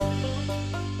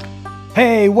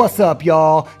Hey, what's up,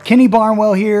 y'all? Kenny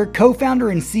Barnwell here, co-founder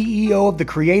and CEO of the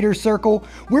Creator Circle.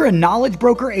 We're a knowledge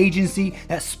broker agency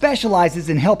that specializes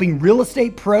in helping real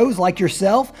estate pros like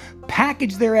yourself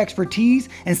package their expertise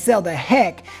and sell the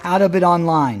heck out of it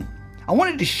online. I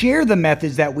wanted to share the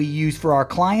methods that we use for our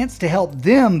clients to help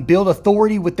them build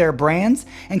authority with their brands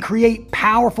and create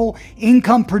powerful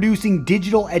income-producing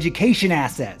digital education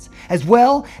assets, as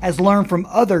well as learn from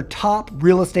other top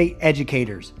real estate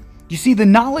educators. You see, the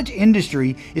knowledge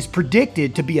industry is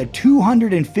predicted to be a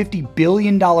 $250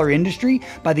 billion industry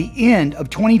by the end of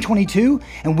 2022,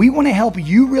 and we want to help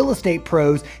you real estate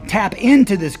pros tap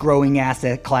into this growing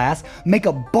asset class, make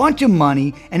a bunch of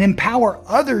money, and empower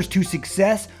others to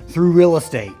success through real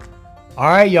estate. All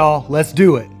right, y'all, let's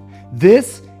do it.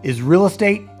 This is Real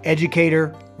Estate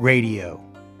Educator Radio.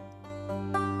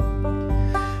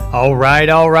 All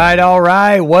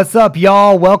right. What's up,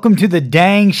 y'all? Welcome to the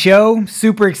Dang Show.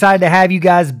 Super excited to have you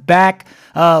guys back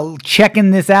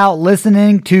checking this out,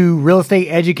 listening to Real Estate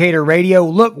Educator Radio.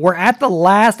 Look, we're at the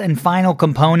last and final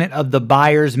component of the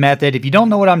buyer's method. If you don't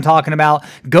know what I'm talking about,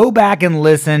 go back and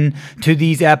listen to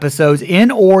these episodes in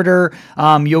order.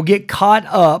 You'll get caught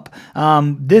up.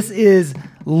 This is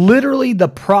literally the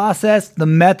process, the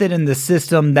method, and the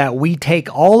system that we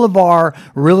take all of our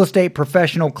real estate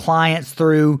professional clients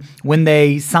through when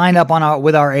they sign up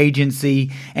with our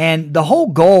agency. And the whole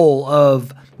goal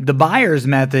of the buyer's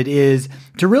method is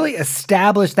to really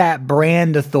establish that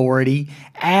brand authority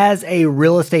as a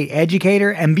real estate educator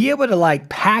and be able to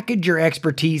package your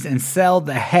expertise and sell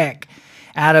the heck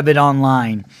out of it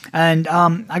online. And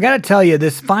I got to tell you,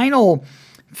 this final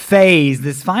phase,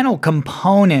 this final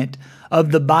component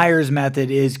of the buyer's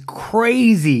method is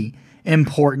crazy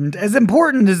important as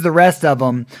the rest of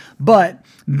them. But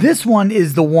this one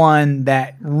is the one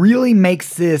that really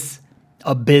makes this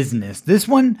a business. This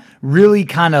one really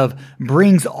kind of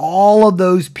brings all of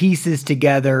those pieces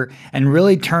together and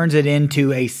really turns it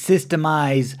into a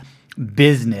systemized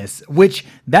business, which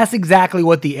that's exactly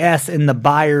what the S in the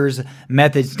buyer's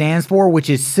method stands for, which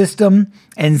is system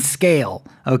and scale.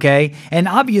 Okay. And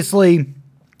obviously,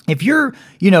 if you're,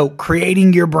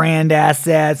 creating your brand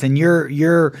assets and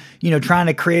you're trying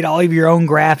to create all of your own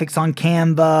graphics on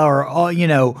Canva or,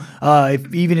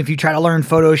 if you try to learn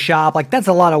Photoshop, that's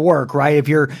a lot of work, right? If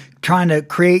you're trying to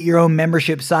create your own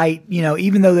membership site,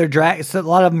 even though a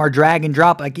lot of them are drag and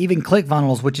drop, even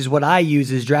ClickFunnels, which is what I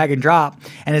use, is drag and drop.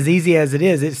 And as easy as it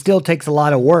is, it still takes a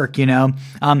lot of work,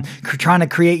 trying to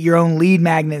create your own lead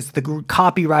magnets, the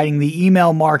copywriting, the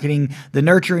email marketing, the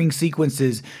nurturing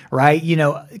sequences, right?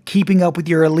 Keeping up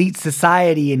with your elite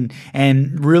society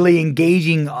and really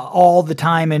engaging all the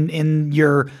time in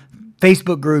your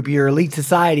Facebook group, your elite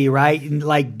society, right?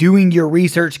 And doing your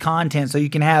research content so you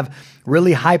can have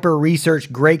really hyper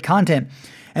research, great content,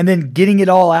 and then getting it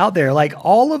all out there.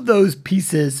 All of those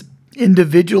pieces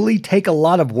individually take a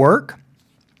lot of work.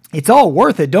 It's all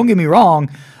worth it. Don't get me wrong.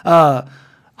 I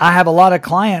have a lot of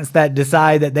clients that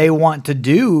decide that they want to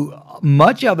do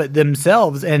much of it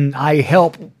themselves, and I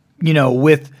help,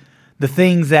 with the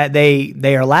things that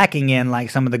they are lacking in,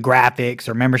 like some of the graphics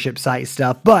or membership site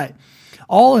stuff. But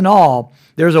all in all,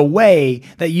 there's a way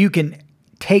that you can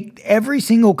take every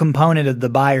single component of the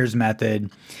buyer's method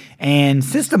and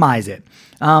systemize it.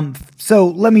 So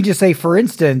let me just say, for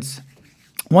instance,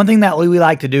 one thing that we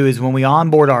like to do is when we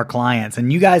onboard our clients,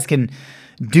 and you guys can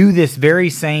do this very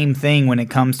same thing when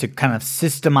it comes to kind of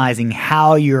systemizing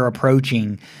how you're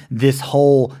approaching this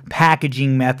whole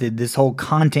packaging method, this whole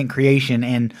content creation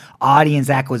and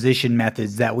audience acquisition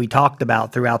methods that we talked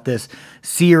about throughout this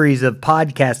series of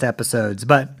podcast episodes.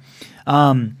 But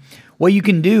what you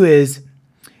can do is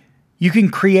you can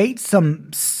create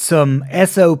some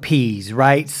SOPs,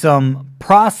 right? Some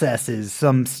processes,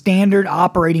 some standard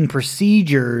operating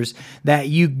procedures that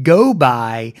you go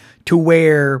by to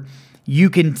where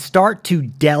you can start to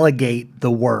delegate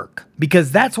the work,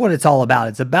 because that's what it's all about.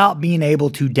 It's about being able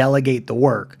to delegate the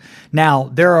work. Now,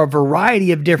 there are a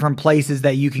variety of different places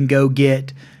that you can go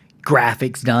get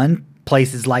graphics done,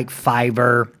 places like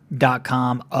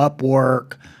Fiverr.com,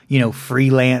 Upwork,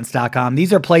 freelance.com.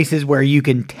 These are places where you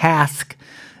can task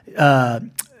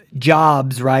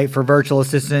jobs, right, for virtual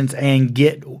assistants and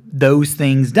get those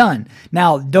things done.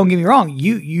 Now, don't get me wrong,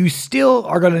 you still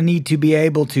are going to need to be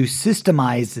able to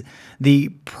systemize the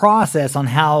process on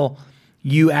how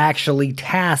you actually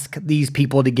task these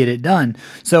people to get it done.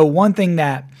 So one thing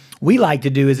that we like to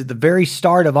do is at the very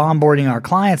start of onboarding our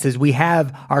clients is we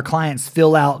have our clients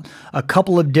fill out a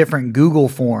couple of different Google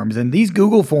forms. And these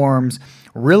Google forms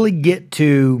really get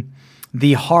to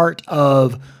the heart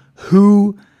of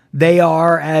who they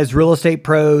are as real estate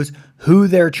pros, who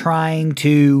they're trying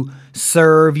to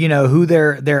serve, who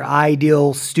their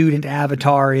ideal student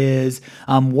avatar is.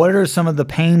 What are some of the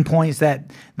pain points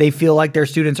that they feel like their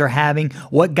students are having?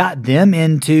 What got them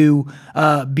into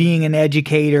being an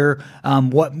educator?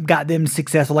 What got them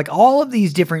successful? Like all of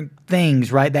these different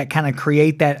things, right, that kind of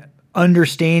create that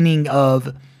understanding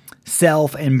of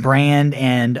self and brand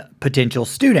and potential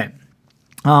student.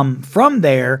 From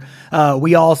there,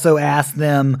 we also ask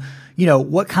them,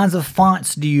 what kinds of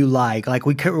fonts do you like? Like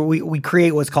we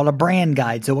create what's called a brand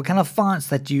guide. So what kind of fonts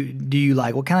do you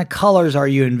like? What kind of colors are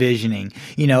you envisioning?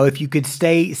 If you could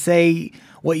say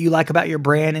what you like about your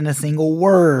brand in a single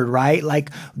word, right? Like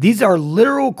these are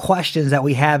literal questions that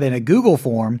we have in a Google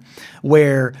form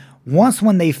where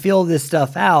when they fill this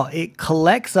stuff out, it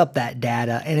collects up that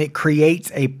data and it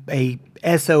creates a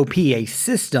SOP, a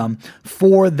system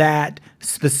for that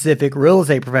specific real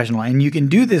estate professional. And you can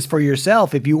do this for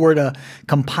yourself if you were to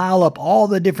compile up all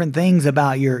the different things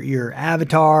about your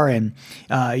avatar and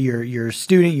your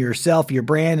student, yourself, your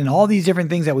brand, and all these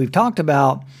different things that we've talked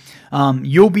about.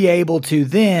 You'll be able to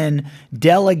then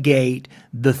delegate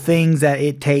the things that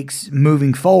it takes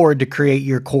moving forward to create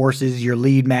your courses, your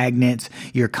lead magnets,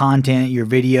 your content, your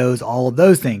videos, all of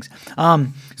those things.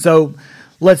 So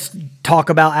let's talk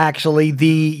about actually the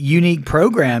unique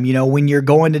program. When you're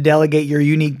going to delegate your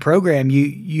unique program,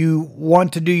 you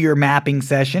want to do your mapping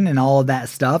session and all of that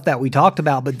stuff that we talked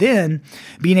about, but then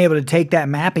being able to take that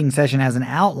mapping session as an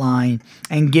outline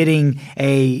and getting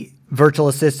a virtual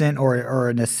assistant or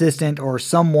an assistant or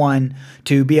someone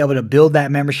to be able to build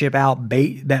that membership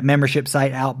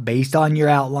site out based on your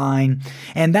outline.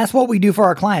 And that's what we do for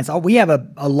our clients. We have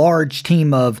a large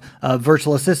team of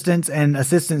virtual assistants and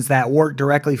assistants that work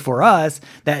directly for us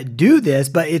that do this,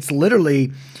 but it's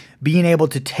literally being able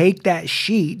to take that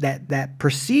sheet, that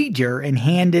procedure, and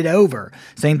hand it over.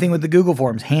 Same thing with the Google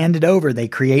Forms. Hand it over. They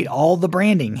create all the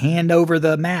branding, hand over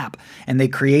the map, and they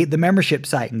create the membership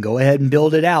site and go ahead and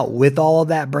build it out with all of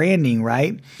that branding,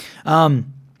 right?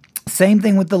 Same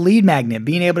thing with the lead magnet,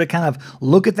 being able to kind of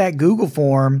look at that Google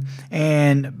form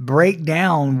and break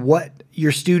down what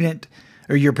your student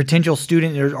or your potential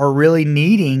student are really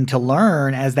needing to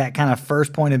learn as that kind of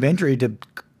first point of entry to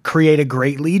create a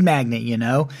great lead magnet,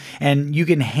 and you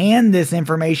can hand this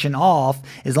information off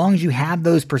as long as you have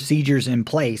those procedures in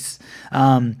place.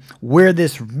 Where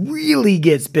this really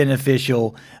gets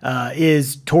beneficial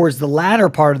is towards the latter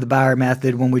part of the buyer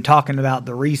method when we're talking about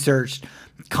the research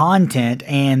content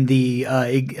and the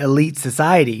elite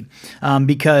society,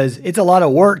 because it's a lot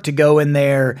of work to go in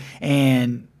there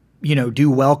and do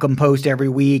welcome post every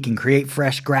week and create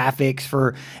fresh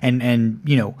graphics and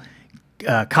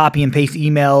copy and paste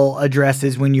email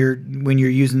addresses when you're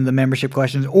using the membership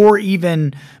questions, or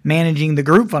even managing the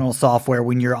group funnel software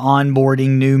when you're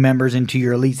onboarding new members into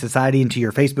your elite society, into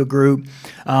your Facebook group,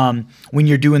 when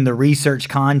you're doing the research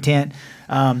content.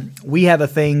 We have a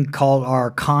thing called our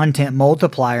content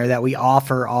multiplier that we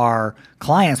offer our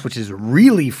clients, which is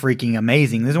really freaking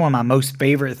amazing. This is one of my most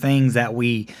favorite things that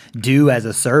we do as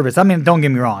a service. I mean, don't get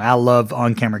me wrong. I love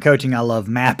on-camera coaching. I love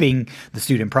mapping the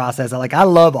student process. I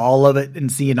love all of it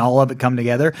and seeing all of it come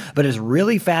together, but it's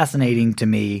really fascinating to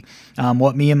me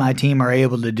what me and my team are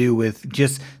able to do with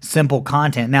just simple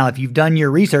content. Now, if you've done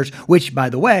your research, which by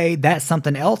the way, that's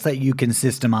something else that you can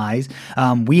systemize.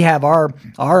 We have our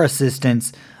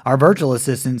assistants, our virtual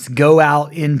assistants, go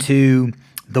out into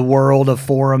the world of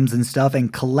forums and stuff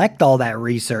and collect all that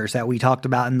research that we talked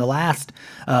about in the last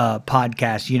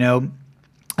podcast,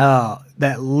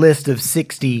 that list of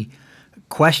 60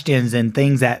 questions and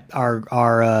things that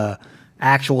our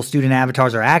actual student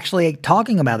avatars are actually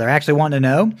talking about. They're actually wanting to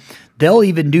know. They'll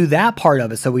even do that part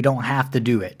of it so we don't have to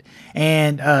do it.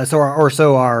 And so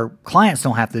our clients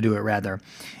don't have to do it, rather.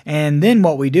 And then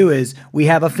what we do is we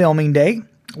have a filming day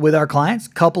with our clients,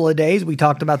 couple of days. We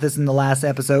talked about this in the last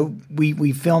episode.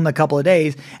 We filmed a couple of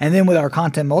days, and then with our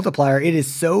content multiplier, it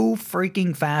is so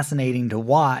freaking fascinating to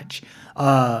watch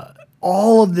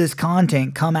all of this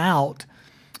content come out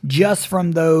just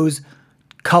from those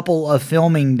couple of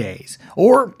filming days.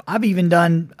 Or I've even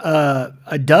done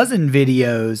a dozen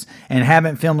videos and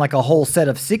haven't filmed like a whole set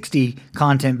of 60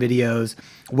 content videos,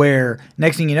 where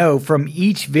next thing you know, from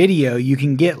each video you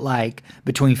can get like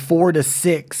between 4 to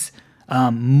 6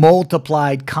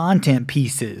 multiplied content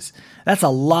pieces. That's a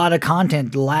lot of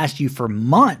content to last you for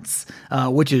months,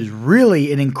 which is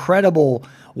really an incredible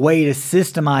way to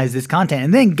systemize this content.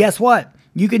 And then guess what?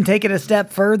 You can take it a step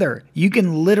further. You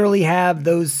can literally have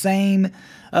those same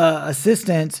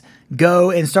assistants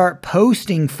go and start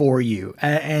posting for you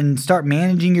and start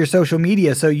managing your social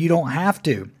media so you don't have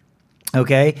to.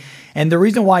 Okay. And the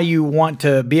reason why you want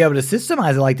to be able to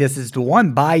systemize it like this is to,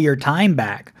 one, buy your time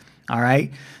back. All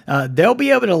right. They'll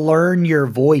be able to learn your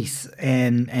voice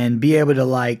and be able to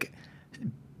like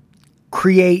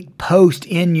create post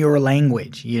in your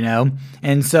language,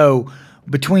 And so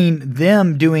between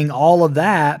them doing all of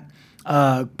that,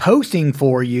 posting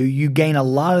for you, you gain a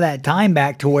lot of that time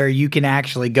back to where you can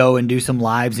actually go and do some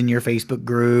lives in your Facebook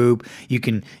group. You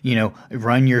can,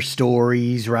 run your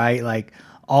stories, right? Like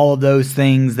all of those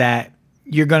things that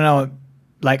you're going to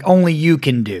like only you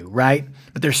can do, right?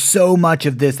 But there's so much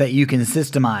of this that you can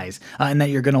systemize and that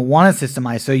you're going to want to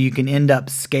systemize so you can end up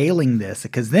scaling this.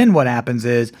 Because then what happens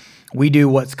is we do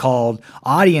what's called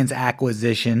audience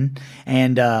acquisition,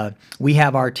 and we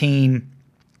have our team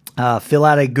fill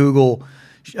out a Google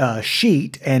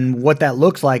sheet. And what that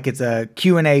looks like, it's a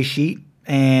Q&A sheet,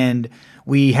 and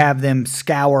we have them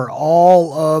scour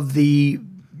all of the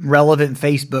relevant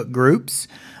Facebook groups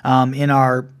in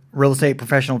our real estate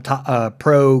professional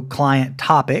pro client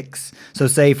topics. So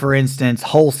say, for instance,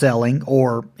 wholesaling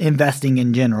or investing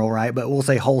in general, right? But we'll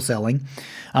say wholesaling.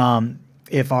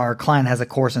 If our client has a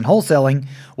course in wholesaling,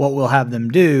 what we'll have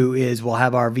them do is we'll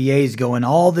have our VAs go in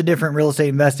all the different real estate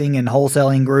investing and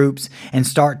wholesaling groups and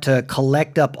start to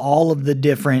collect up all of the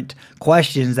different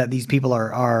questions that these people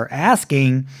are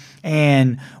asking,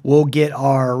 and we'll get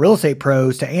our real estate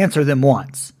pros to answer them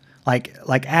once.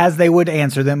 Like as they would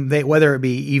answer them, whether it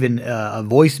be even a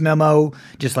voice memo,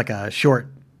 just like a short,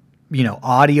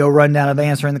 audio rundown of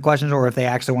answering the questions, or if they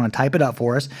actually want to type it up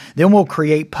for us, then we'll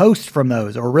create posts from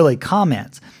those, or really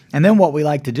comments. And then what we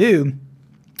like to do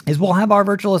is we'll have our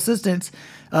virtual assistants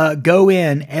go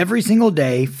in every single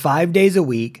day, 5 days a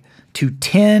week, to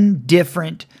 10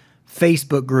 different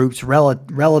Facebook groups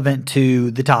relevant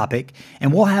to the topic,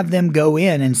 and we'll have them go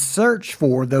in and search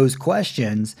for those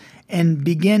questions and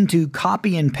begin to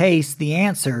copy and paste the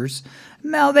answers.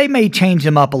 Now, they may change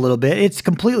them up a little bit. It's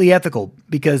completely ethical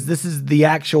because this is the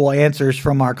actual answers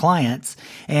from our clients,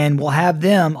 and we'll have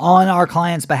them on our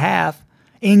clients' behalf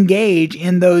engage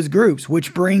in those groups,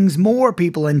 which brings more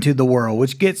people into the world,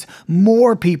 which gets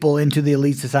more people into the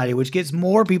elite society, which gets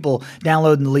more people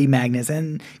downloading the lead magnets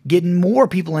and getting more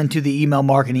people into the email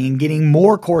marketing and getting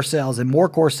more core sales and more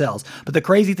core sales. But the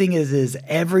crazy thing is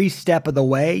every step of the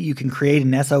way, you can create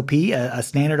an SOP, a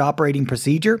standard operating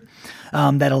procedure,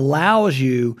 that allows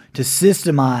you to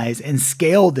systemize and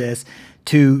scale this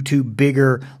to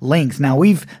bigger links. Now,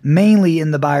 we've mainly in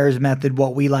the buyer's method,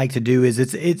 what we like to do is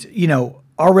it's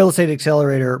our Real Estate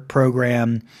Accelerator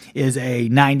program is a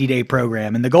 90-day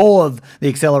program. And the goal of the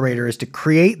accelerator is to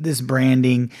create this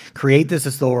branding, create this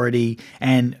authority,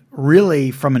 and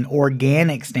really from an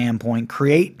organic standpoint,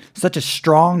 create such a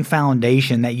strong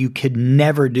foundation that you could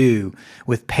never do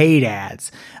with paid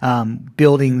ads,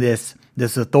 building this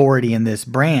authority and this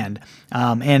brand.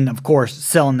 And of course,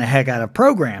 selling the heck out of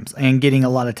programs and getting a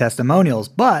lot of testimonials.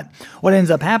 But what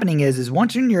ends up happening is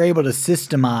once you're able to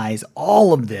systemize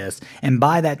all of this and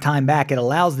buy that time back, it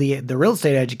allows the real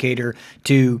estate educator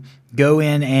to go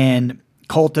in and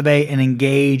cultivate and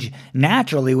engage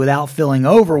naturally without feeling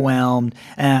overwhelmed,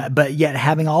 but yet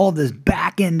having all of this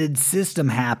back-ended system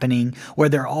happening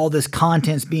where all this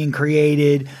content's being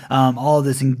created, all of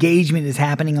this engagement is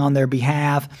happening on their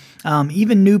behalf.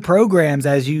 Even new programs,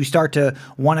 as you start to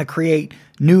want to create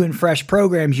new and fresh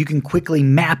programs, you can quickly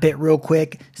map it real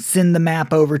quick, send the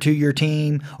map over to your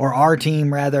team, or our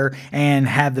team rather, and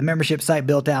have the membership site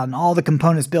built out and all the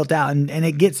components built out, and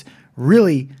it gets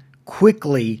really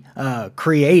quickly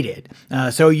created,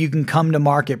 so you can come to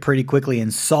market pretty quickly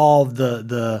and solve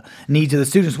the needs of the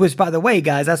students, which, by the way,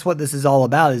 guys, that's what this is all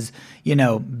about, is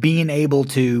being able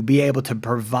to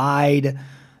provide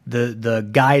the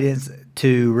guidance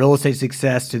to real estate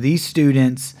success to these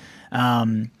students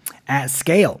at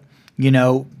scale.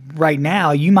 Right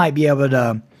now you might be able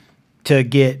to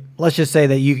get, let's just say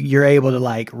that you're able to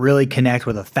like really connect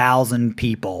with 1,000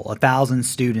 people, 1,000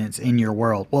 students in your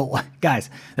world. Well, guys,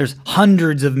 there's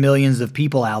hundreds of millions of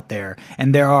people out there,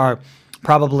 and there are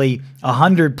probably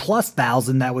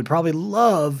 100,000+ that would probably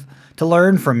love to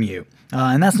learn from you.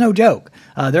 And that's no joke.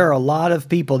 There are a lot of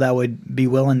people that would be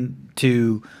willing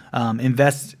to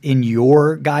invest in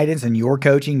your guidance and your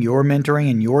coaching, your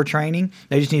mentoring, and your training.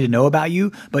 They just need to know about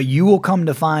you. But you will come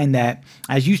to find that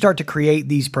as you start to create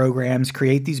these programs,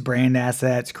 create these brand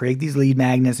assets, create these lead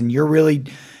magnets, and you're really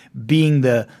being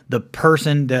the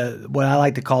person, what I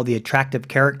like to call the attractive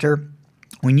character,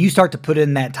 when you start to put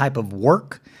in that type of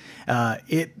work,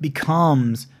 it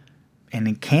becomes, and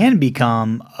it can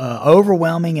become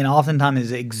overwhelming and oftentimes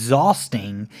is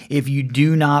exhausting if you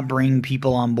do not bring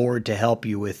people on board to help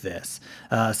you with this.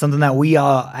 Something that we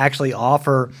actually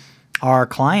offer our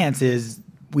clients is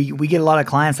we get a lot of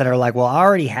clients that are like, well, I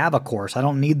already have a course. I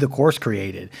don't need the course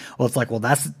created. Well, it's like, well,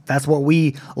 that's what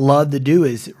we love to do,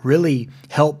 is really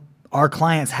help our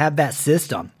clients have that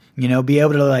system. Be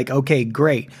able to like, okay,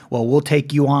 great. Well, we'll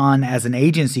take you on as an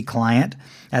agency client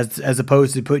as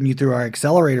opposed to putting you through our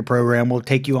accelerator program. We'll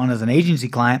take you on as an agency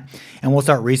client, and we'll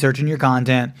start researching your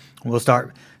content. We'll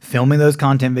start filming those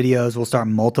content videos. We'll start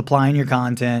multiplying your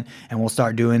content, and we'll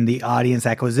start doing the audience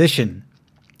acquisition.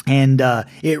 And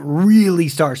it really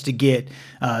starts to get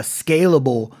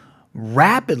scalable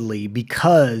rapidly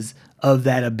because of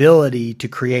that ability to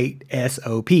create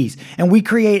SOPs. And we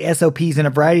create SOPs in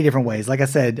a variety of different ways. Like I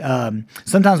said,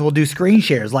 sometimes we'll do screen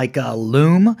shares like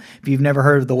Loom. If you've never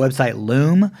heard of the website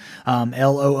Loom,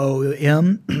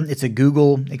 Loom, it's a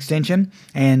Google extension.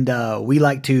 And we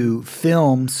like to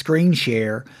film screen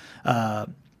share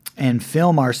and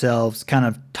film ourselves kind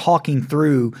of talking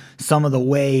through some of the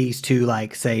ways to,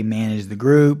 like, say, manage the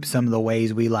group, some of the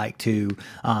ways we like to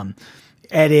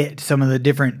edit, some of the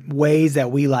different ways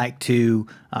that we like to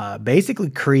basically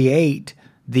create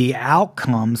the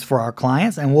outcomes for our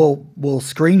clients. And we'll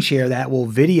screen share that, we'll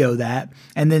video that,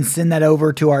 and then send that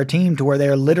over to our team to where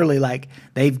they're literally like,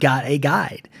 they've got a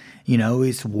guide.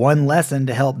 It's one lesson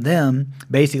to help them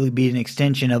basically be an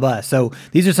extension of us. So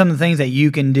these are some of the things that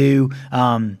you can do.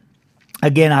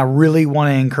 Again, I really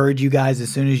want to encourage you guys, as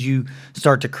soon as you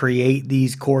start to create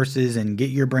these courses and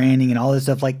get your branding and all this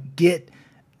stuff, like get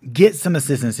some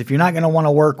assistance. If you're not going to want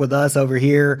to work with us over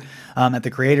here at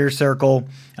the Creator Circle,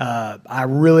 I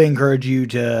really encourage you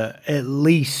to at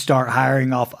least start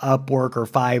hiring off Upwork or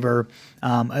Fiverr.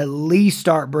 At least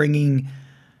start bringing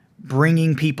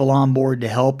people on board to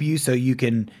help you, so you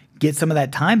can get some of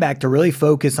that time back to really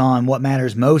focus on what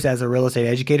matters most as a real estate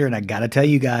educator. And I got to tell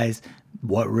you guys,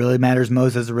 what really matters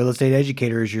most as a real estate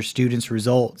educator is your students'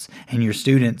 results and your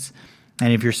students.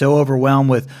 And if you're so overwhelmed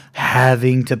with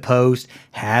having to post,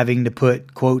 having to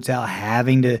put quotes out,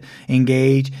 having to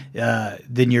engage,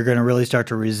 then you're going to really start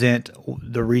to resent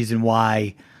the reason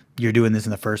why you're doing this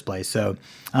in the first place. So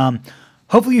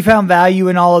hopefully you found value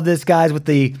in all of this, guys, with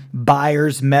the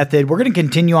buyer's method. We're going to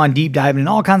continue on deep diving in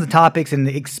all kinds of topics, and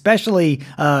especially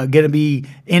going to be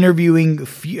interviewing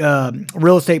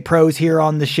real estate pros here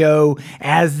on the show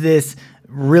as this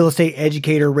Real Estate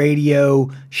Educator Radio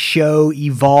show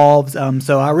evolves.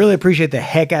 So I really appreciate the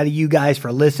heck out of you guys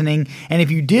for listening. And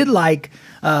if you did like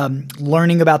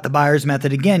learning about the buyer's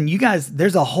method, again, you guys,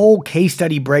 there's a whole case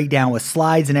study breakdown with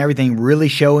slides and everything, really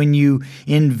showing you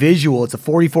in visual. It's a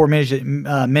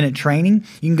 44-minute training.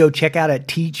 You can go check out at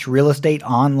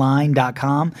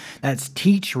teachrealestateonline.com. That's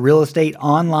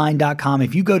teachrealestateonline.com.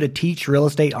 If you go to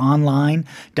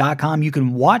teachrealestateonline.com, you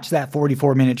can watch that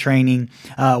 44-minute training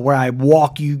where I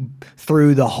walk you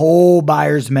through the whole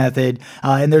buyer's method.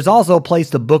 And there's also a place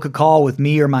to book a call with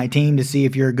me or my team to see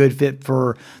if you're a good fit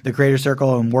for the Creator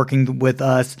Circle and working with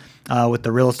us with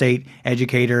the Real Estate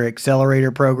Educator Accelerator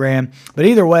program. But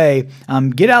either way,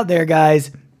 get out there,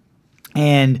 guys,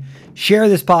 and share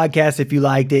this podcast if you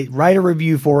liked it. Write a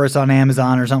review for us on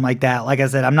Amazon or something like that. Like I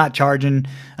said, I'm not charging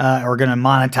or going to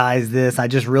monetize this. I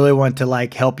just really want to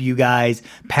help you guys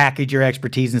package your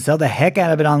expertise and sell the heck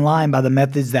out of it online by the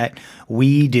methods that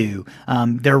we do.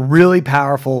 They're really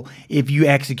powerful if you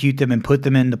execute them and put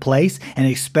them into place, and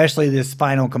especially this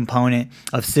final component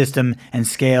of system and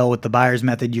scale with the buyer's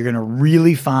method. You're going to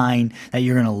really find that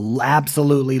you're going to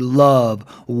absolutely love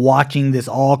watching this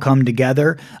all come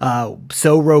together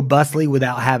so robustly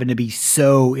without having to be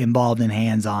so involved and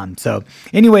hands-on. So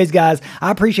anyways, guys,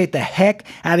 I appreciate the heck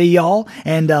out of y'all.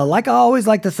 And like I always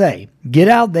like to say, get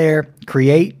out there,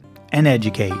 create, and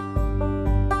educate.